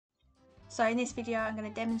So in this video I'm going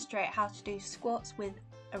to demonstrate how to do squats with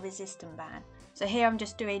a resistance band. So here I'm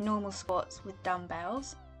just doing normal squats with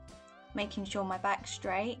dumbbells, making sure my back's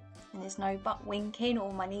straight and there's no butt winking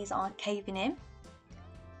or my knees aren't caving in.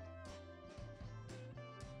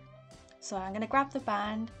 So I'm going to grab the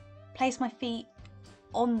band, place my feet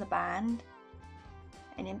on the band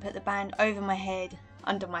and then put the band over my head,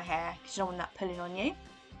 under my hair, because you don't want that pulling on you.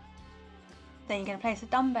 Then you're going to place the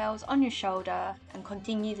dumbbells on your shoulder and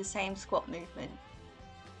continue the same squat movement.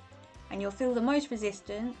 And you'll feel the most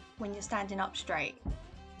resistant when you're standing up straight.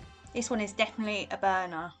 This one is definitely a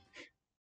burner.